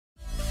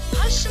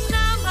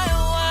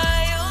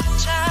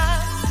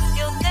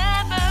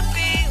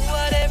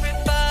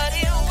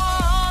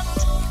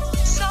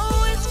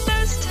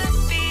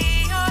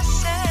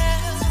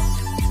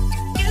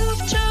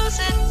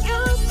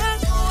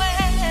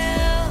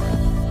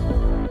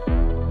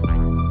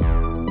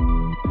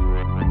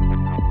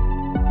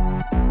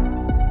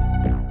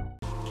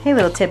Hey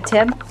little Tib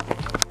Tib.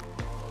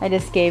 I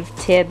just gave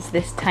Tibs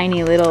this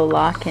tiny little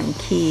lock and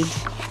key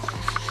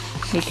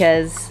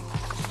because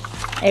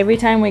every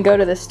time we go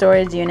to the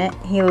storage unit,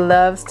 he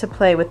loves to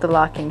play with the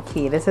lock and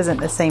key. This isn't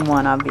the same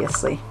one,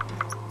 obviously.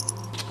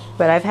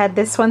 But I've had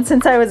this one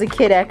since I was a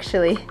kid,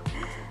 actually.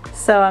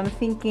 So I'm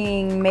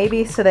thinking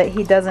maybe so that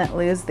he doesn't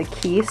lose the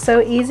key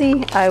so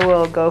easy, I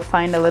will go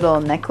find a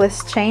little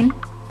necklace chain.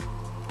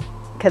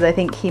 Because I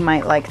think he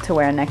might like to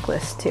wear a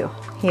necklace too.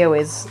 He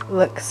always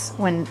looks,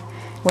 when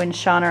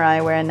Sean or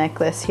I wear a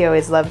necklace, he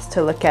always loves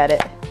to look at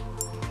it.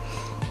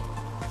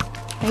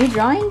 Are you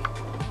drawing?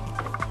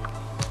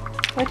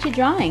 What you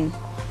drawing?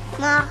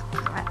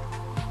 Marker.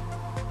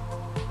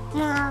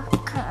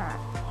 Marker.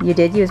 You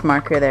did use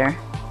marker there.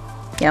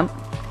 Yep.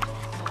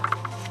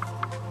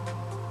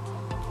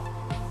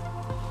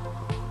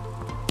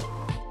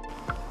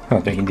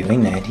 What are you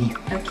doing, Natty?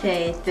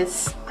 Okay,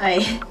 this, I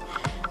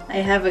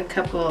have a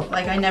couple,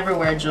 like I never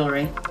wear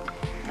jewelry.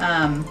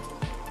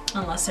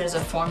 Unless there's a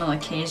formal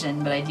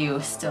occasion, but I do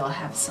still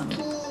have some.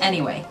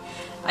 Anyway,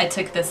 I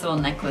took this little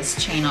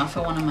necklace chain off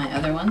of one of my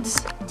other ones.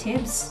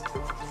 Tibs,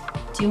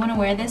 do you want to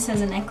wear this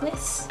as a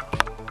necklace?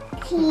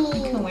 Key. You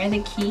can wear the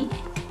key.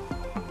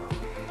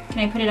 Can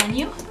I put it on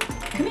you?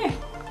 Come here.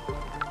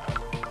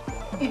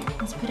 Here,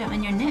 let's put it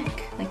on your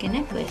neck, like a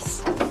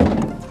necklace.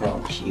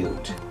 Oh,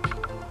 cute.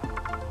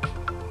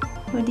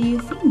 What do you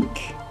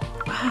think?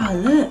 Wow,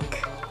 look.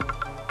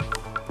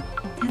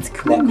 That's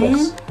cool,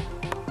 Necklace. man.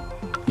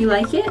 You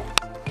like it?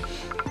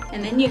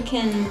 And then you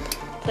can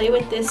play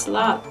with this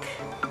lock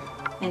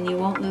and you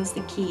won't lose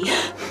the key.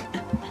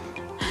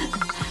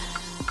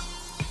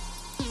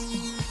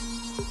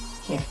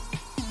 Here.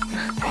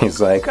 He's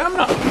like, I'm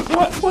not,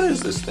 what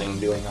is this thing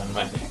doing on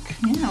my neck?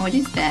 Yeah, what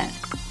is that?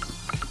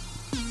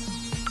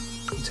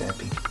 He's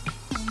happy.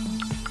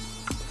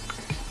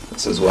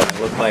 This is what I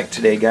look like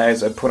today,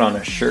 guys. I put on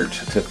a shirt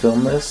to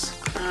film this.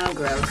 Oh,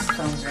 gross.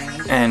 Phone's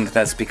ringing. And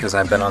that's because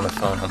I've been on the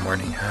phone all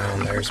morning.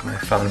 Oh, there's my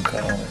phone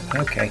call.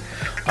 Okay.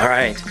 All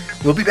right.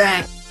 We'll be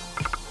back.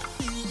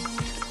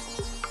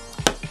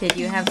 Did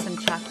you have some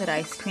chocolate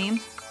ice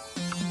cream?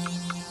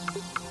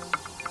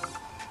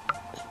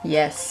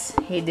 Yes,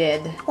 he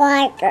did.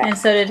 Marker. And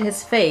so did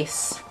his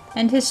face.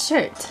 And his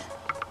shirt.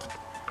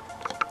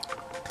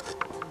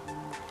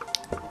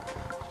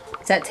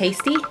 Is that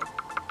tasty?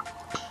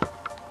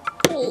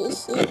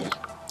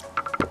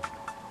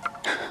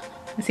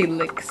 As he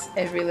licks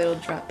every little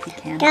drop he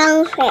can.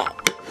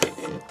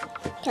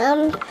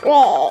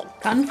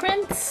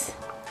 Conference?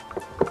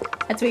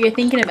 That's what you're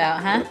thinking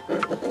about, huh?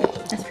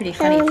 That's pretty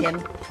funny,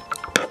 Tim.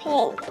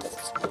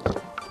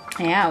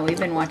 Yeah, we've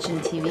been watching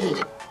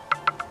TV.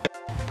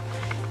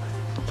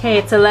 Okay,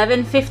 it's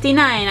 11:59.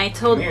 I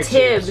told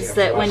Tibs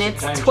that when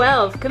it's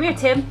 12... Come here,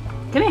 Tib.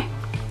 Come here.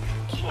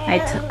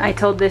 I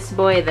told this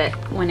boy that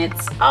when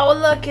it's... Oh,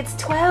 look, it's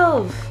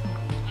 12.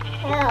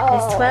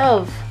 It's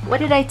 12. What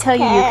did I tell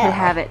you you could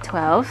have at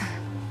 12?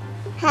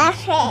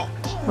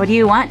 What do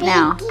you want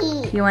now?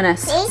 You want a...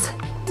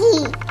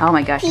 Oh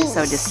my gosh, you're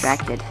so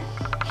distracted.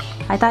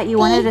 I thought you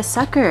wanted a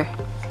sucker.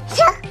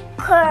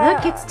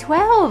 Look, it's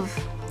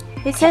 12.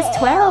 It says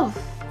 12.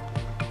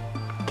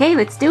 Okay,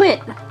 let's do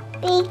it.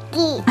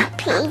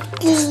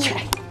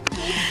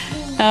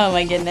 Oh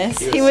my goodness.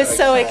 He was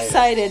so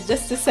excited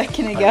just a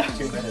second ago.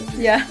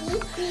 Yeah,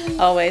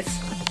 always.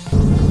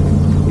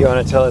 You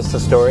want to tell us the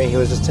story? He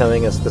was just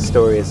telling us the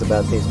stories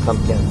about these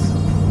pumpkins.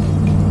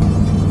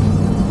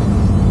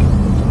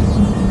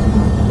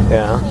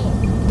 Yeah.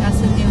 Got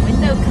some new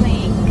window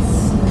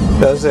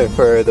clings. Those are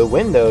for the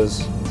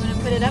windows. You want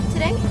to put it up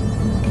today?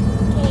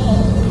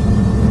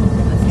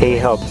 He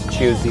helped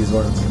choose these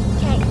ones.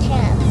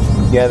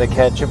 Yeah, the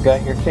ketchup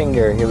got your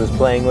finger. He was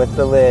playing with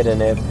the lid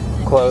and it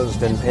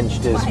closed and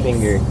pinched his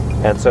finger.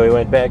 And so he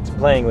went back to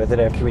playing with it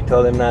after we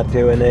told him not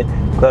to, and it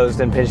closed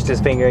and pinched his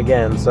finger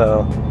again.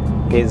 So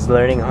he's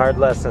learning hard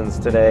lessons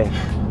today.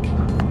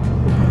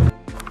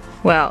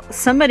 Well,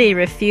 somebody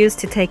refused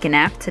to take a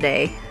nap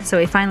today, so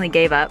we finally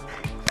gave up.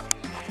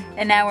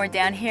 And now we're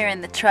down here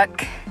in the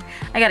truck.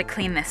 I gotta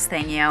clean this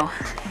thing, yo.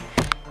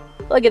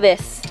 Look at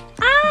this.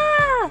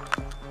 Ah!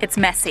 It's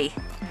messy.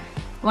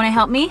 Wanna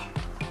help me?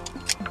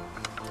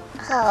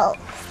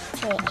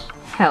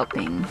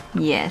 Helping.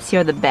 Yes,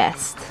 you're the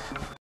best.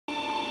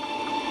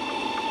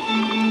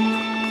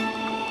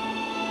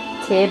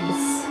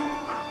 Tibs.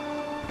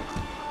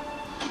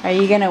 Are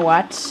you gonna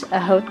watch a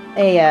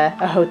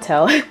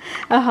hotel,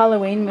 a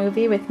Halloween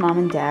movie with Mom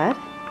and Dad?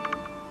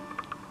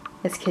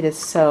 This kid is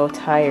so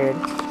tired.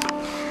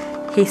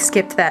 He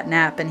skipped that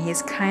nap and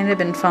he's kind of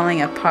been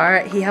falling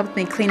apart. He helped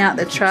me clean out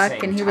the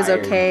truck and he was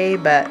okay,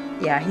 but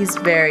yeah, he's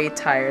very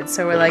tired.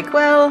 So we're like,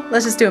 well,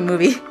 let's just do a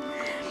movie.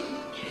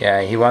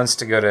 Yeah, he wants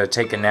to go to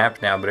take a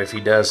nap now, but if he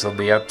does, he'll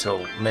be up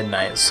till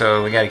midnight.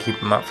 So we gotta keep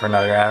him up for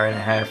another hour and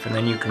a half, and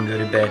then you can go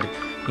to bed.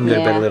 You can go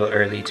to bed a little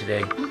early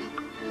today.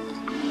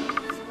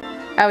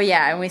 Oh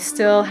yeah, and we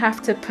still have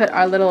to put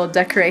our little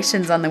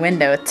decorations on the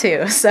window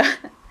too, so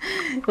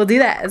we'll do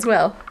that as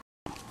well.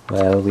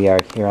 Well, we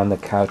are here on the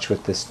couch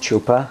with this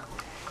chupa.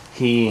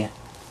 He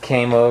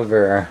came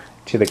over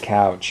to the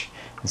couch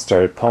and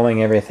started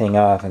pulling everything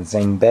off and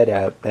saying, bed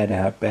out, bed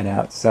out, bed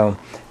out. So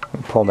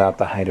we pulled out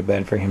the hide a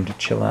bed for him to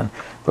chill on.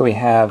 But we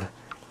have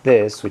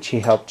this, which he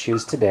helped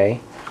choose today.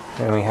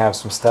 And we have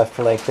some stuff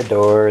for like the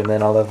door and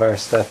then all of our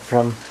stuff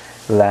from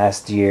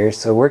last year.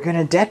 So we're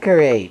gonna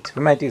decorate.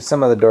 We might do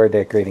some of the door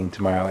decorating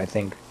tomorrow, I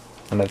think,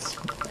 when it's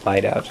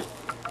light out.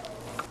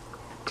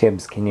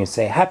 Tibs, can you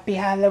say Happy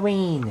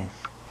Halloween?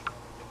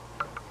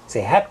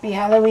 Say Happy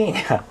Halloween.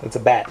 That's a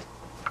bat.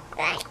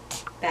 Right.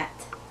 Bat.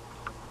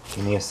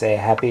 Can you say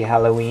Happy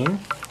Halloween?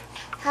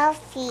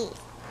 Happy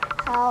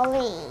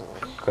Halloween.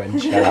 Good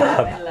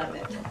job. I love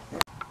it.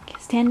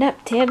 Stand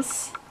up,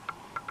 Tibs.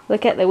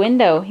 Look at the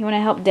window. You want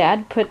to help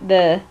Dad put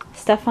the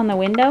stuff on the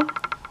window?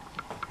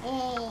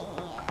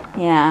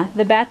 Yeah,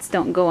 the bats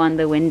don't go on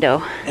the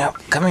window. No,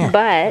 come here.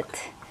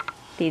 But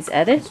these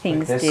other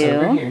things Put this do.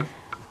 over here.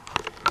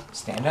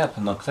 Stand up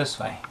and look this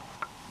way.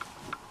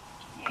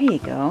 Here you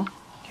go.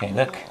 Okay,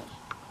 look.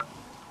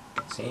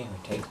 See, we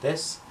take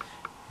this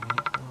and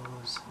it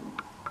goes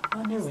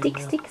on your Stick,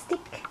 window. stick,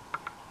 stick.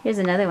 Here's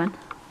another one.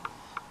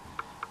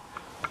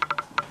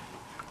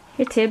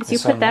 Here, Tibs,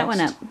 This you put one that one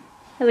next? up.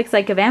 It looks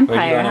like a Where do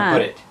vampire, you want huh? to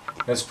put it?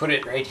 Let's put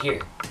it right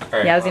here.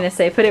 Or, Yeah, I was gonna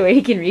say, put it where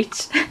he can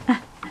reach.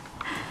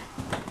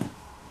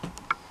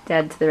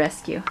 Dad to the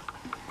rescue.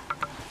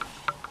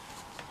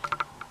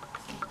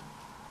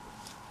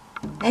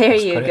 There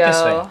let's you put it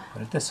this way. go.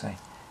 Put it this way.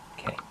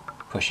 Okay,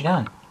 push it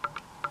on.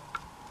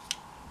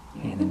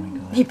 Okay, and then we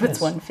go like He puts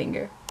this. one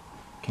finger.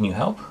 Can you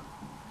help?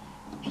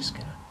 Just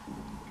gonna.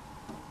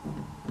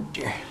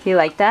 Here. Do you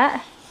like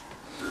that?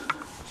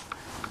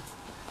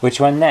 Which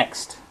one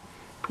next?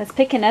 Let's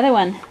pick another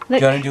one. Look,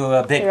 Do you want to do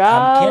a big they're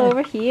all pumpkin?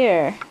 over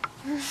here.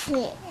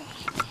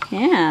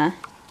 Yeah,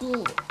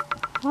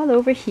 all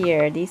over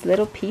here. These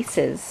little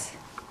pieces.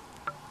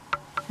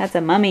 That's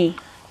a mummy. You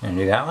want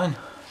to do that one?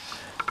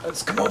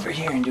 Let's come over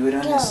here and do it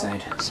on this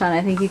side. Sean,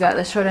 I think you got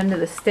the short end of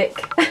the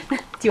stick.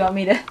 Do you want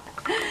me to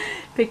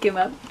pick him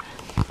up?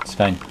 It's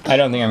fine. I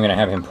don't think I'm going to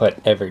have him put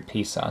every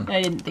piece on.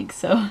 I didn't think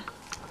so.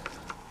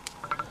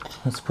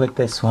 Let's put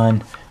this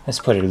one. Let's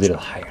put it a little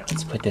higher.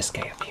 Let's put this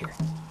guy up here.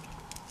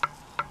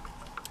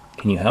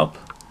 Can you help?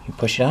 You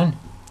push it on?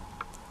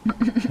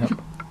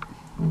 Nope.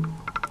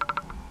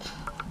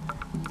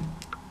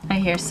 I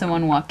hear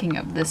someone walking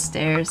up the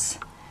stairs.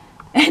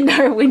 And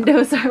our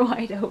windows are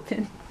wide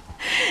open.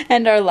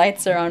 And our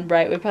lights are on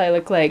bright. We probably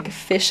look like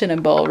fish in a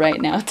bowl right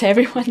now to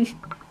everyone.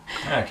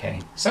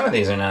 Okay. Some of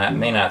these are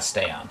may not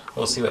stay on.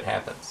 We'll see what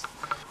happens.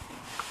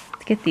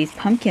 Let's get these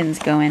pumpkins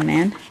going,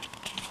 man.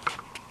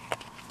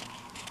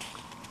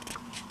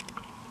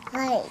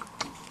 Like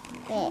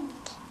it.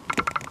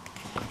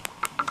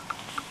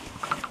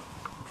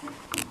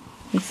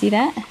 You see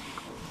that?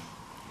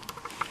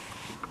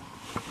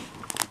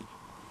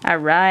 All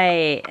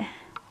right.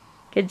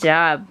 Good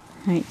job.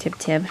 All right, Tib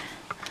Tib.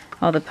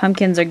 All the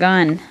pumpkins are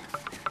gone.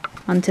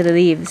 Onto the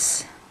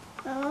leaves.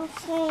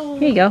 Okay.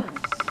 Here you go.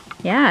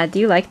 Yeah, do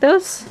you like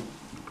those?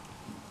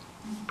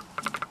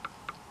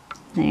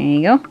 There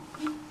you go.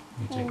 Let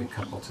me take a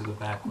couple to the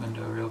back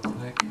window real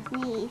quick.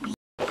 Leave.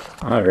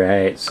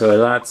 Alright, so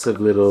lots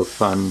of little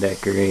fun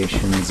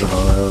decorations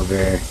all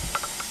over.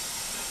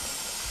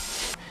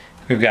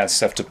 We've got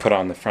stuff to put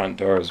on the front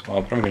door as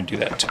well, but I'm going to do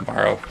that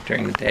tomorrow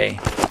during the day.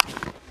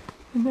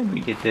 And then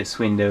we did this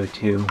window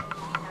too.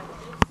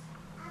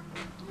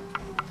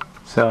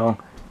 So,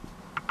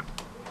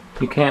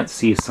 you can't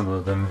see some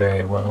of them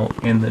very well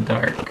in the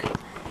dark.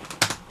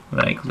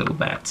 Like little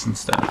bats and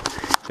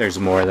stuff. There's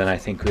more than I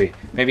think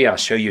maybe I'll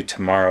show you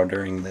tomorrow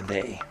during the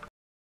day.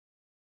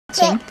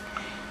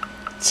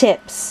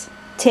 Chips.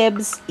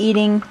 Tibs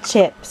eating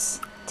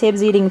chips.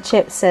 Tibs eating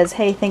chips says,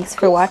 hey, thanks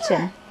for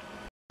watching.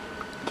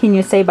 Can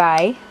you say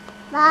bye?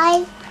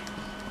 Bye.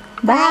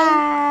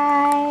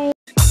 Bye.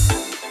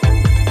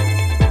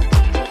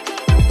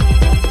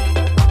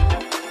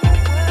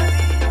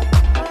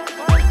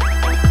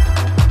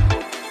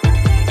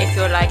 If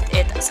you liked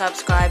it,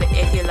 subscribe.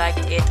 If you liked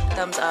it,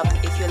 thumbs up.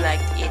 If you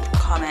liked it,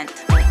 comment.